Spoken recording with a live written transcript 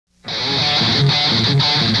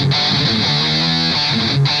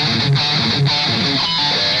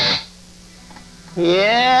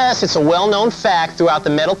Yes, it's a well-known fact throughout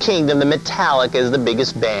the metal kingdom that Metallica is the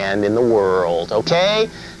biggest band in the world, okay?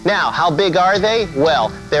 Now, how big are they? Well,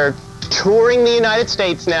 they're touring the United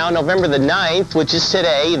States now, November the 9th, which is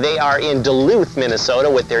today. They are in Duluth, Minnesota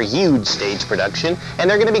with their huge stage production, and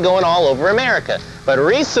they're going to be going all over America. But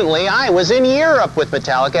recently, I was in Europe with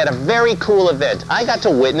Metallica at a very cool event. I got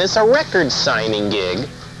to witness a record signing gig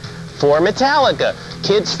for Metallica.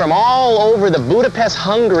 Kids from all over the Budapest,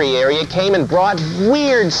 Hungary area came and brought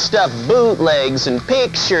weird stuff, bootlegs and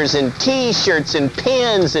pictures and t-shirts and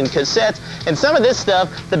pins and cassettes. And some of this stuff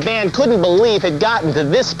the band couldn't believe had gotten to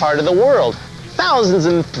this part of the world, thousands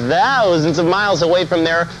and thousands of miles away from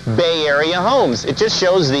their Bay Area homes. It just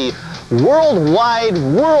shows the worldwide,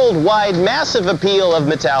 massive appeal of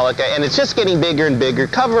Metallica, and it's just getting bigger and bigger.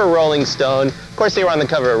 Cover of Rolling Stone. Of course, they were on the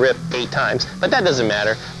cover of Rip 8 times, but that doesn't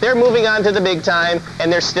matter. They're moving on to the big time,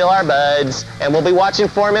 and they're still our buds, and we'll be watching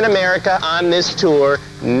for them in America on this tour.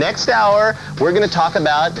 Next hour, we're going to talk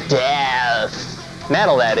about death.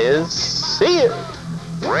 Metal, that is. See you.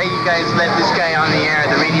 Ray, you guys let this guy on the